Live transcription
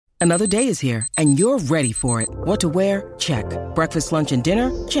Another day is here, and you're ready for it. What to wear? Check. Breakfast, lunch, and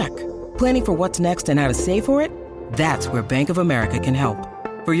dinner? Check. Planning for what's next and how to save for it? That's where Bank of America can help.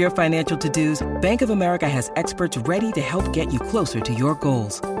 For your financial to-dos, Bank of America has experts ready to help get you closer to your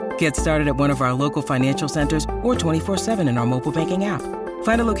goals. Get started at one of our local financial centers or 24/7 in our mobile banking app.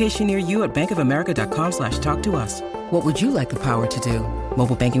 Find a location near you at bankofamerica.com/talktous. What would you like the power to do?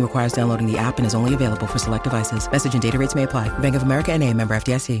 Mobile banking requires downloading the app and is only available for select devices. Message and data rates may apply. Bank of America N.A., member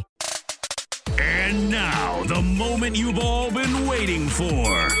FDIC. And now, the moment you've all been waiting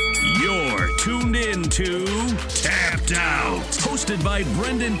for. You're tuned in to Tapped Out. Hosted by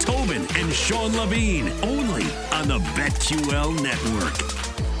Brendan Tobin and Sean Levine. Only on the BetQL Network.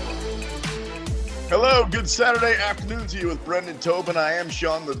 Hello, good Saturday afternoon to you with Brendan Tobin. I am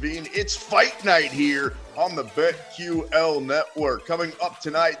Sean Levine. It's fight night here on the BetQL Network. Coming up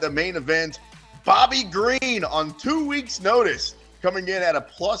tonight, the main event, Bobby Green on 2 weeks' notice, coming in at a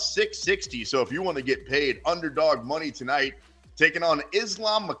plus 660. So if you want to get paid underdog money tonight, taking on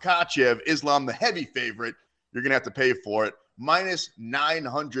Islam Makhachev, Islam the heavy favorite, you're going to have to pay for it. Minus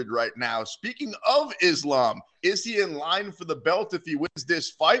 900 right now. Speaking of Islam, is he in line for the belt if he wins this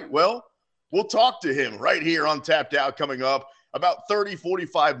fight? Well, we'll talk to him right here on Tapped Out coming up about 30,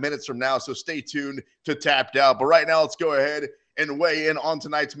 45 minutes from now. So stay tuned to Tapped Out. But right now, let's go ahead and weigh in on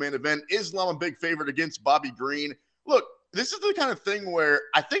tonight's main event. Islam a big favorite against Bobby Green. Look, this is the kind of thing where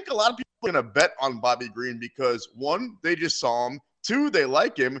I think a lot of people are going to bet on Bobby Green because, one, they just saw him. Two, they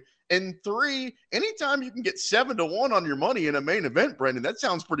like him. And three, anytime you can get 7-1 on your money in a main event, Brendan, that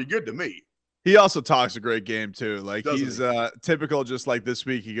sounds pretty good to me. He also talks a great game, too. Like, Doesn't he's he? typical, just like this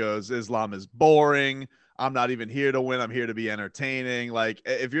week. He goes, Islam is boring. I'm not even here to win. I'm here to be entertaining. Like,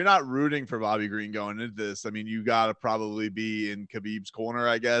 if you're not rooting for Bobby Green going into this, I mean, you got to probably be in Khabib's corner,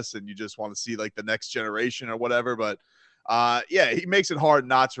 I guess, and you just want to see, like, the next generation or whatever. But, yeah, he makes it hard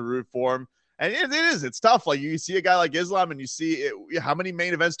not to root for him. And it's tough. Like, you see a guy like Islam and you see it, how many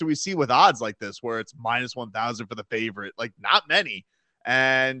main events do we see with odds like this where it's minus 1,000 for the favorite? Like, not many.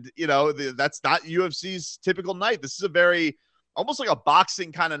 And, you know, that's not UFC's typical night. This is a very almost like a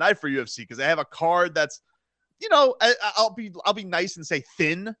boxing kind of night for UFC because they have a card that's, you know, I'll be nice and say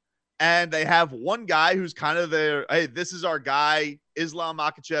thin. And they have one guy who's kind of their, hey, this is our guy, Islam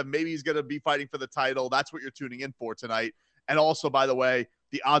Makhachev. Maybe he's going to be fighting for the title. That's what you're tuning in for tonight. And also, by the way,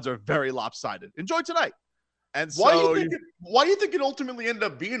 the odds are very lopsided. Enjoy tonight. And so why do you think it ultimately ended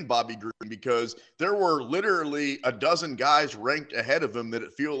up being Bobby Green? Because there were literally a dozen guys ranked ahead of him that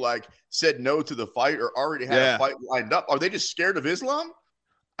it feel like said no to the fight or already had a fight lined up. Are they just scared of Islam?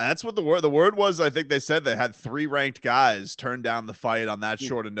 That's what the word was. I think they said they had 3 ranked guys turn down the fight on that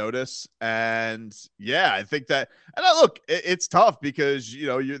short of notice. And yeah, I think that, and look, it's tough because, you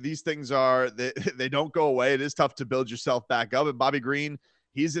know, these things are, they don't go away. It is tough to build yourself back up. And Bobby Green,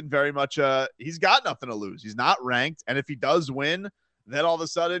 he's in very much he's got nothing to lose. He's not ranked. And if he does win, then all of a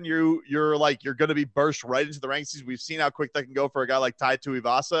sudden you're going to be burst right into the ranks. We've seen how quick that can go for a guy like Tai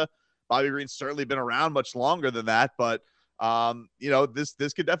Tuivasa. Bobby Green's certainly been around much longer than that, but you know, this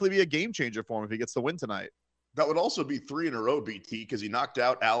could definitely be a game changer for him if he gets the win tonight. That would also be 3 in a row, BT, because he knocked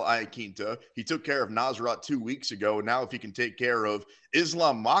out Al Iaquinta. He took care of Nasrat 2 weeks ago. And now if he can take care of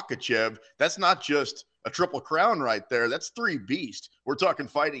Islam Makhachev, that's not just a triple crown right there. That's 3 beasts. We're talking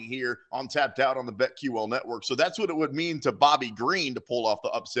fighting here on Tapped Out on the BetQL Network. So that's what it would mean to Bobby Green to pull off the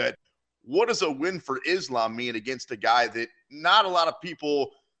upset. What does a win for Islam mean against a guy that not a lot of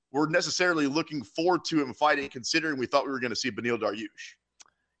people were necessarily looking forward to him fighting, considering we thought we were going to see Beneil Dariush?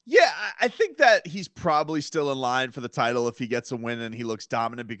 Yeah, I think that he's probably still in line for the title if he gets a win and he looks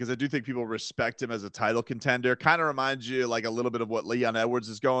dominant, because I do think people respect him as a title contender. Kind of reminds you like a little bit of what Leon Edwards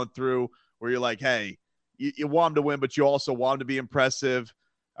is going through, where you're like, hey, you want him to win, but you also want him to be impressive.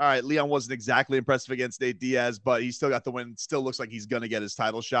 All right, Leon wasn't exactly impressive against Nate Diaz, but he still got the win. Still looks like he's going to get his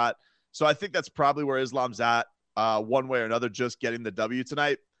title shot. So I think that's probably where Islam's at, one way or another, just getting the W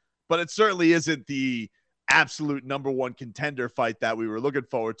tonight. But it certainly isn't the absolute number one contender fight that we were looking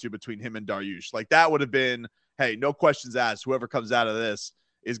forward to between him and Dariush. Like, that would have been, hey, no questions asked. Whoever comes out of this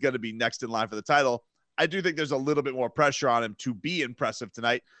is going to be next in line for the title. I do think there's a little bit more pressure on him to be impressive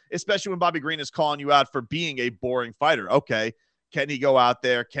tonight, especially when Bobby Green is calling you out for being a boring fighter. Okay, can he go out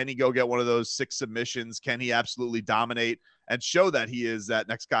there? Can he go get one of those 6 submissions? Can he absolutely dominate and show that he is that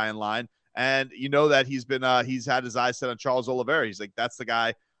next guy in line? And you know that he's had his eyes set on Charles Oliveira. He's like, that's the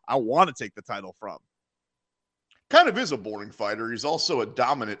guy I want to take the title from. Kind of is a boring fighter. He's also a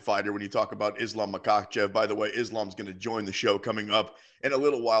dominant fighter when you talk about Islam Makhachev. By the way, Islam's going to join the show coming up in a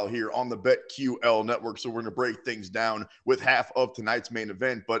little while here on the BetQL Network. So we're going to break things down with half of tonight's main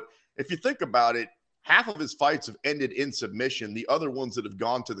event. But if you think about it, half of his fights have ended in submission. The other ones that have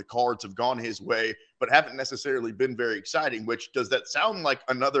gone to the cards have gone his way, but haven't necessarily been very exciting. Which, does that sound like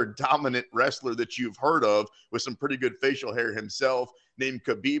another dominant wrestler that you've heard of with some pretty good facial hair himself, named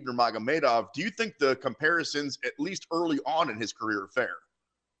Khabib Nurmagomedov? Do you think the comparisons, at least early on in his career, are fair?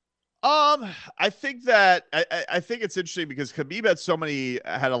 I think that I think it's interesting because Khabib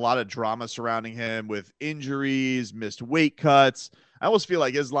had a lot of drama surrounding him with injuries, missed weight cuts. I almost feel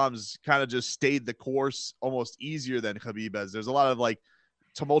like Islam's kind of just stayed the course almost easier than Khabib has. There's a lot of like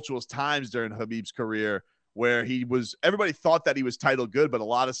tumultuous times during Khabib's career where everybody thought that he was title good, but a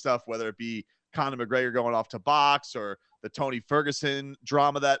lot of stuff, whether it be Conor McGregor going off to box or the Tony Ferguson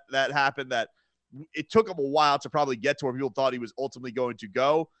drama that happened, that it took him a while to probably get to where people thought he was ultimately going to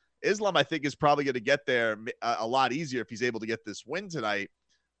go. Islam, I think, is probably going to get there a lot easier if he's able to get this win tonight.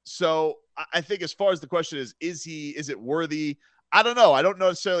 So I think as far as the question is it worthy? I don't know. I don't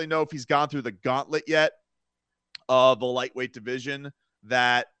necessarily know if he's gone through the gauntlet yet of the lightweight division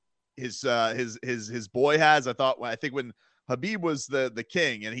that his boy has. I think when Khabib was the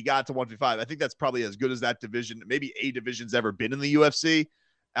king and he got to 155, I think that's probably as good as that division, maybe a division's ever been in the UFC.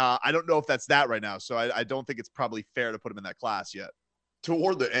 I don't know if that's that right now. So I don't think it's probably fair to put him in that class yet.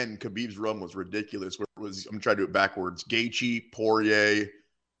 Toward the end, Khabib's run was ridiculous. Where it was, I'm trying to do it backwards. Gaethje, Poirier,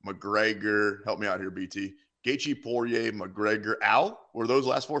 McGregor. Help me out here, BT. Gaethje, Poirier, McGregor, Al. Were those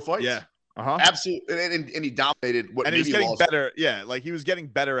last four fights? Yeah. Uh-huh. Absolutely. And he dominated. And he was getting better. Yeah. Like he was getting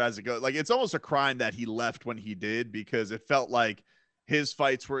better as it goes. Like it's almost a crime that he left when he did, because it felt like his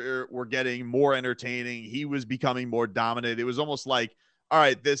fights were getting more entertaining. He was becoming more dominant. It was almost like, all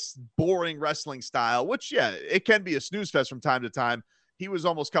right, this boring wrestling style, which, yeah, it can be a snooze fest from time to time. He was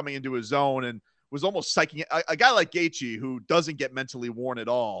almost coming into his own and was almost psyching a guy like Gaethje, who doesn't get mentally worn at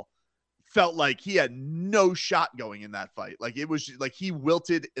all, felt like he had no shot going in that fight. Like it was like he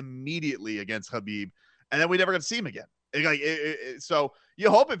wilted immediately against Khabib, and then we never got to see him again. So you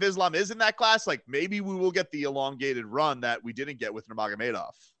hope if Islam is in that class, like maybe we will get the elongated run that we didn't get with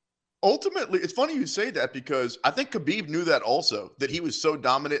Nurmagomedov. Ultimately, it's funny you say that, because I think Khabib knew that also, that he was so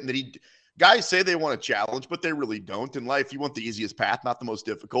dominant, and that guys say they want a challenge, but they really don't. In life, you want the easiest path, not the most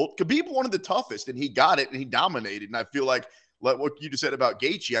difficult. Khabib wanted the toughest, and he got it, and he dominated. And I feel like what you just said about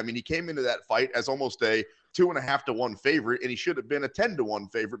Gaethje, I mean, he came into that fight as almost a 2.5-1 favorite, and he should have been a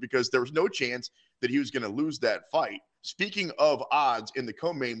 10-1 favorite, because there was no chance that he was going to lose that fight. Speaking of odds, in the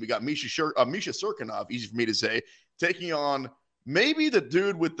co-main, we got Misha Serkinov, easy for me to say, taking on maybe the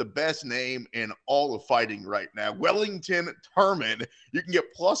dude with the best name in all of fighting right now, Wellington Turman. You can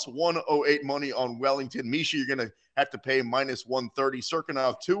get plus 108 money on Wellington. Misha, you're going to have to pay minus 130.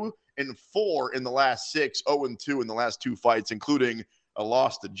 Serkinov 2-4 in the last 6, 0-2 in the last 2 fights, including a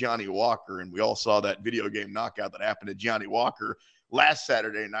loss to Johnny Walker. And we all saw that video game knockout that happened to Johnny Walker last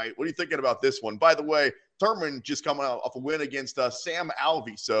Saturday night. What are you thinking about this one? By the way, Turman just coming off a win against Sam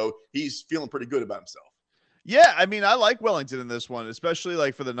Alvey, so he's feeling pretty good about himself. Yeah, I mean, I like Wellington in this one, especially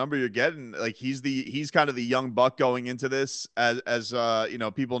like for the number you're getting. Like he's kind of the young buck going into this, as you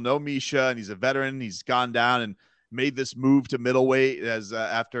know, people know Misha, and he's a veteran. He's gone down and made this move to middleweight as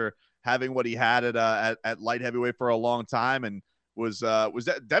after having what he had at light heavyweight for a long time, and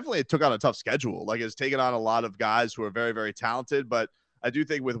definitely took on a tough schedule. Like it's taken on a lot of guys who are very, very talented. But I do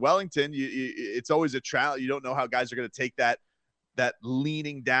think with Wellington, it's always a trial. You don't know how guys are going to take that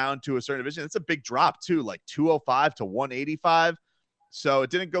leaning down to a certain division. It's a big drop too, like 205 to 185. So it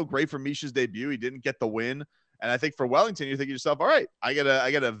didn't go great for Misha's debut. He didn't get the win. And I think for Wellington, you're thinking to yourself, all right, I got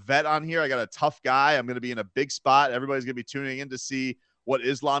a vet on here. I got a tough guy. I'm going to be in a big spot. Everybody's going to be tuning in to see what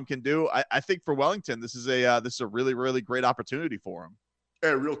Islam can do. I think for Wellington, this is a really, really great opportunity for him.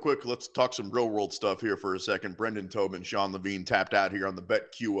 Hey, real quick, let's talk some real world stuff here for a second. Brendan Tobin, Sean Levine tapped out here on the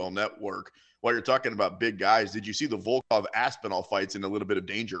BetQL network. While you're talking about big guys, did you see the Volkov Aspinall fights in a little bit of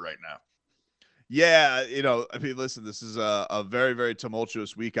danger right now? Yeah, I mean, listen, this is a very, very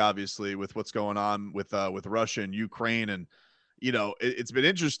tumultuous week, obviously, with what's going on with Russia and Ukraine. And, it's been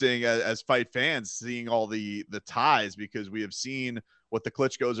interesting as fight fans seeing all the ties, because we have seen what the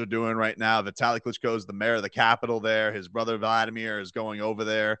Klitschko's are doing right now. Vitaly Klitschko is the mayor of the capital there. His brother Vladimir is going over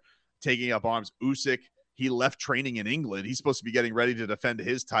there, taking up arms. Usyk, he left training in England. He's supposed to be getting ready to defend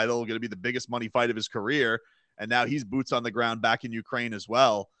his title, going to be the biggest money fight of his career. And now he's boots on the ground back in Ukraine as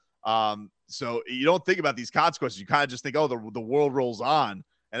well. So you don't think about these consequences. You kind of just think, oh, the world rolls on,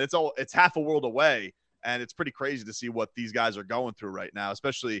 and it's half a world away. And it's pretty crazy to see what these guys are going through right now,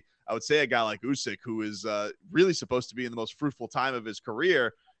 especially I would say a guy like Usyk, who is really supposed to be in the most fruitful time of his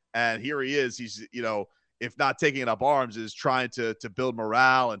career. And here he is. He's, if not taking up arms, is trying to build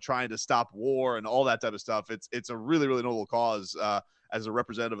morale and trying to stop war and all that type of stuff. It's a really, really noble cause as a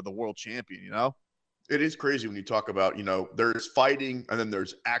representative of the world champion, It is crazy when you talk about, there's fighting and then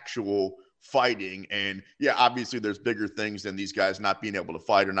there's actual fighting. And yeah, obviously there's bigger things than these guys not being able to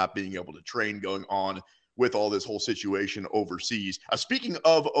fight or not being able to train going on with all this whole situation overseas. Speaking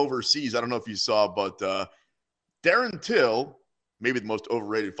of overseas, I don't know if you saw, but Darren Till, maybe the most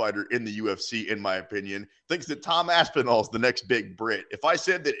overrated fighter in the UFC, in my opinion, thinks that Tom Aspinall is the next big Brit. If I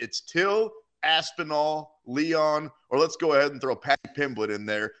said that it's Till, Aspinall, Leon, or let's go ahead and throw Patty Pimblett in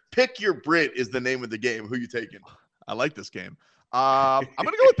there, pick your Brit is the name of the game. Who you taking? I like this game. I'm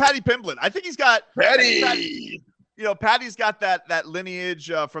going to go with Patty Pimblett. I think he's got Patty. Patty's got that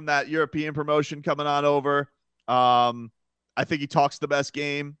lineage from that European promotion coming on over. I think he talks the best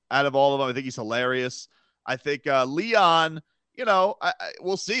game out of all of them. I think he's hilarious. I think Leon,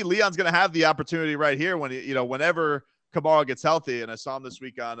 we'll see. Leon's going to have the opportunity right here when, whenever Kamaru gets healthy. And I saw him this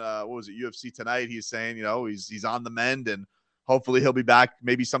week on, UFC Tonight. He's saying, he's on the mend and hopefully he'll be back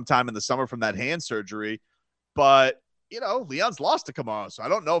maybe sometime in the summer from that hand surgery. But, Leon's lost to Kamaru, so I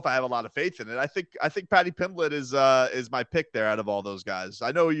don't know if I have a lot of faith in it. I think Patty Pimblett is my pick there out of all those guys.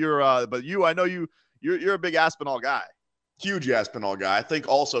 I know you're a big Aspinall guy. Huge Aspinall guy. I think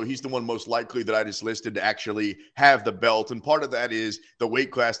also he's the one most likely that I just listed to actually have the belt. And part of that is the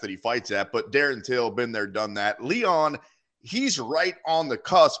weight class that he fights at. But Darren Till, been there, done that. Leon, he's right on the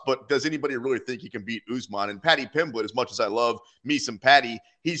cusp, but does anybody really think he can beat Usman? And Patty Pimblett, as much as I love me some Patty,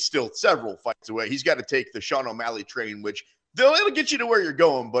 he's still several fights away. He's got to take the Sean O'Malley train, which it'll get you to where you're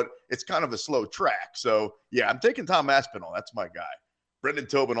going, but it's kind of a slow track. So, yeah, I'm taking Tom Aspinall. That's my guy. Brendan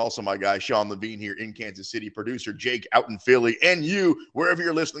Tobin, also my guy, Sean Levine here in Kansas City, producer Jake out in Philly, and you, wherever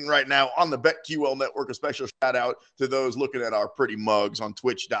you're listening right now on the BetQL Network. A special shout out to those looking at our pretty mugs on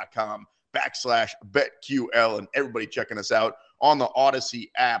twitch.com/BetQL, and everybody checking us out on the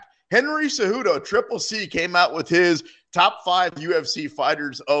Odyssey app. Henry Cejudo, Triple C, came out with his top 5 UFC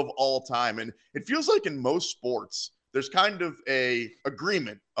fighters of all time, and it feels like in most sports, there's kind of a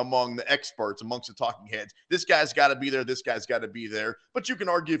agreement among the experts, amongst the talking heads. This guy's got to be there. This guy's got to be there. But you can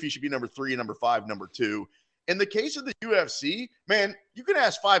argue if he should be number 3, number 5, number 2. In the case of the UFC, man, you can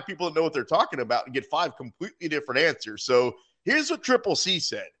ask 5 people that know what they're talking about and get 5 completely different answers. So here's what Triple C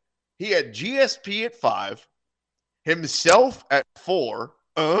said. He had GSP at 5, himself at 4,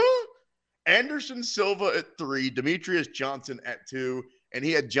 Anderson Silva at 3, Demetrius Johnson at 2, and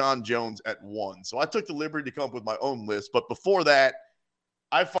he had John Jones at 1. So I took the liberty to come up with my own list. But before that,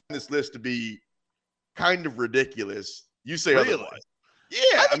 I find this list to be kind of ridiculous. You say really? Otherwise.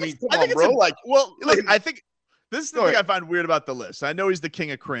 Yeah, I mean, come on, bro. I think this is the thing I find weird about the list. I know he's the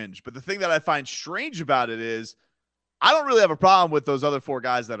king of cringe, but the thing that I find strange about it is I don't really have a problem with those other 4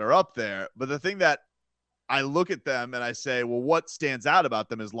 guys that are up there. But the thing that I look at them and I say, well, what stands out about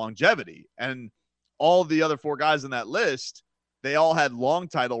them is longevity. And all the other 4 guys in that list, they all had long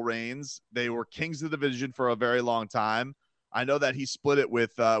title reigns. They were kings of the division for a very long time. I know that he split it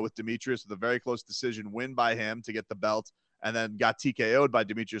with Demetrius with a very close decision win by him to get the belt, and then got TKO'd by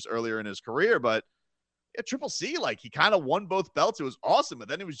Demetrius earlier in his career. But yeah, Triple C, he kind of won both belts. It was awesome, but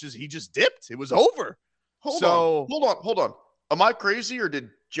then he just dipped. It was over. Hold on. Am I crazy, or did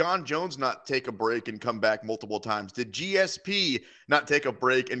John Jones not take a break and come back multiple times? Did GSP not take a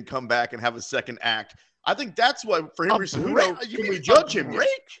break and come back and have a second act? I think that's why for Henry Cejudo, can we judge him?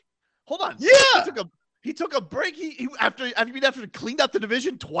 Break? Hold on. Yeah. He took a break. He after cleaned out the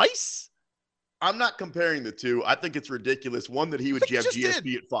division twice. I'm not comparing the two. I think it's ridiculous. One, that he would have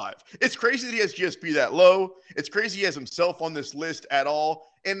GSP at 5. It's crazy that he has GSP that low. It's crazy he has himself on this list at all.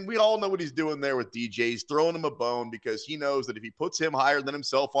 And we all know what he's doing there with DJ. He's throwing him a bone because he knows that if he puts him higher than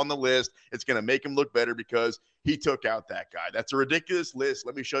himself on the list, it's going to make him look better because he took out that guy. That's a ridiculous list.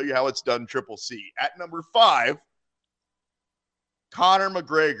 Let me show you how it's done, Triple C. At number 5, Conor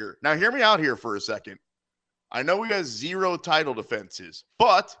McGregor. Now, hear me out here for a second. I know he has 0 title defenses,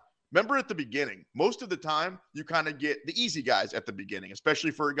 but remember at the beginning, most of the time you kind of get the easy guys at the beginning, especially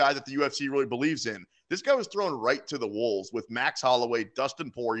for a guy that the UFC really believes in. This guy was thrown right to the wolves with Max Holloway,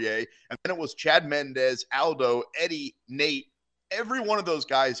 Dustin Poirier, and then it was Chad Mendez, Aldo, Eddie, Nate, every one of those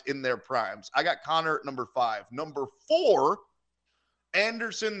guys in their primes. I got Conor at number 5. Number 4,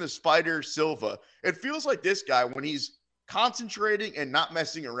 Anderson the Spider Silva. It feels like this guy, when he's concentrating and not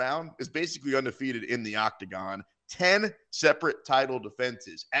messing around, is basically undefeated in the octagon. 10 separate title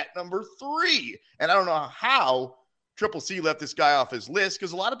defenses. At number 3, and I don't know how Triple C left this guy off his list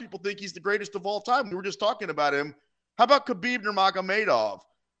because a lot of people think he's the greatest of all time. We were just talking about him. How about Khabib Nurmagomedov?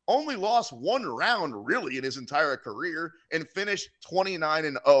 Only lost 1 round really in his entire career and finished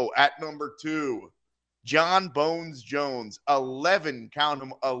 29-0. At number 2, John Bones Jones. 11, count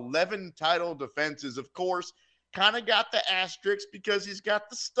him, 11 title defenses. Of course, kind of got the asterisk because he's got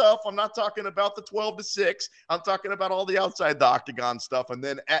the stuff. I'm not talking about the 12-6. I'm talking about all the outside the octagon stuff. And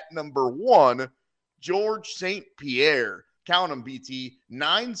then at number 1, George St. Pierre. Count him, BT.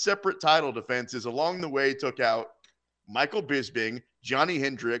 9 separate title defenses along the way. Took out Michael Bisping, Johnny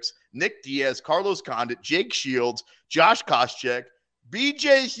Hendricks, Nick Diaz, Carlos Condit, Jake Shields, Josh Koscheck,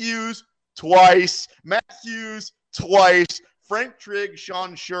 BJ Hughes twice, Matt Hughes twice, Frank Trigg,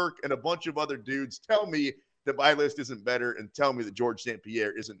 Sean Shirk, and a bunch of other dudes. Tell me that my list isn't better, and tell me that George St.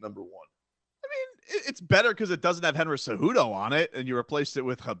 Pierre isn't number 1. I mean, it's better because it doesn't have Henry Cejudo on it, and you replaced it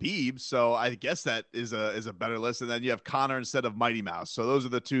with Khabib. So I guess that is a better list. And then you have Conor instead of Mighty Mouse. So those are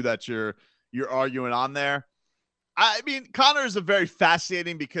the two that you're arguing on there. I mean, Conor is a very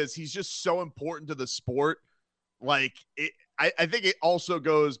fascinating because he's just so important to the sport. Like, I think it also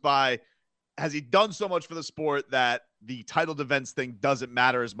goes by, has he done so much for the sport that the title defense thing doesn't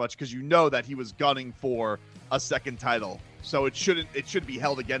matter as much because you know that he was gunning for a second title. So it shouldn't be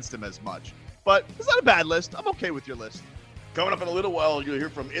held against him as much. But it's not a bad list. I'm okay with your list. Coming up in a little while, you'll hear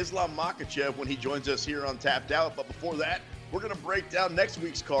from Islam Makhachev when he joins us here on Tapped Out. But before that, we're going to break down next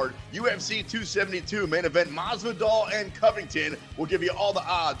week's card. UFC 272 main event, Masvidal and Covington. We'll give you all the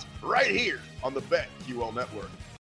odds right here on the BetQL Network.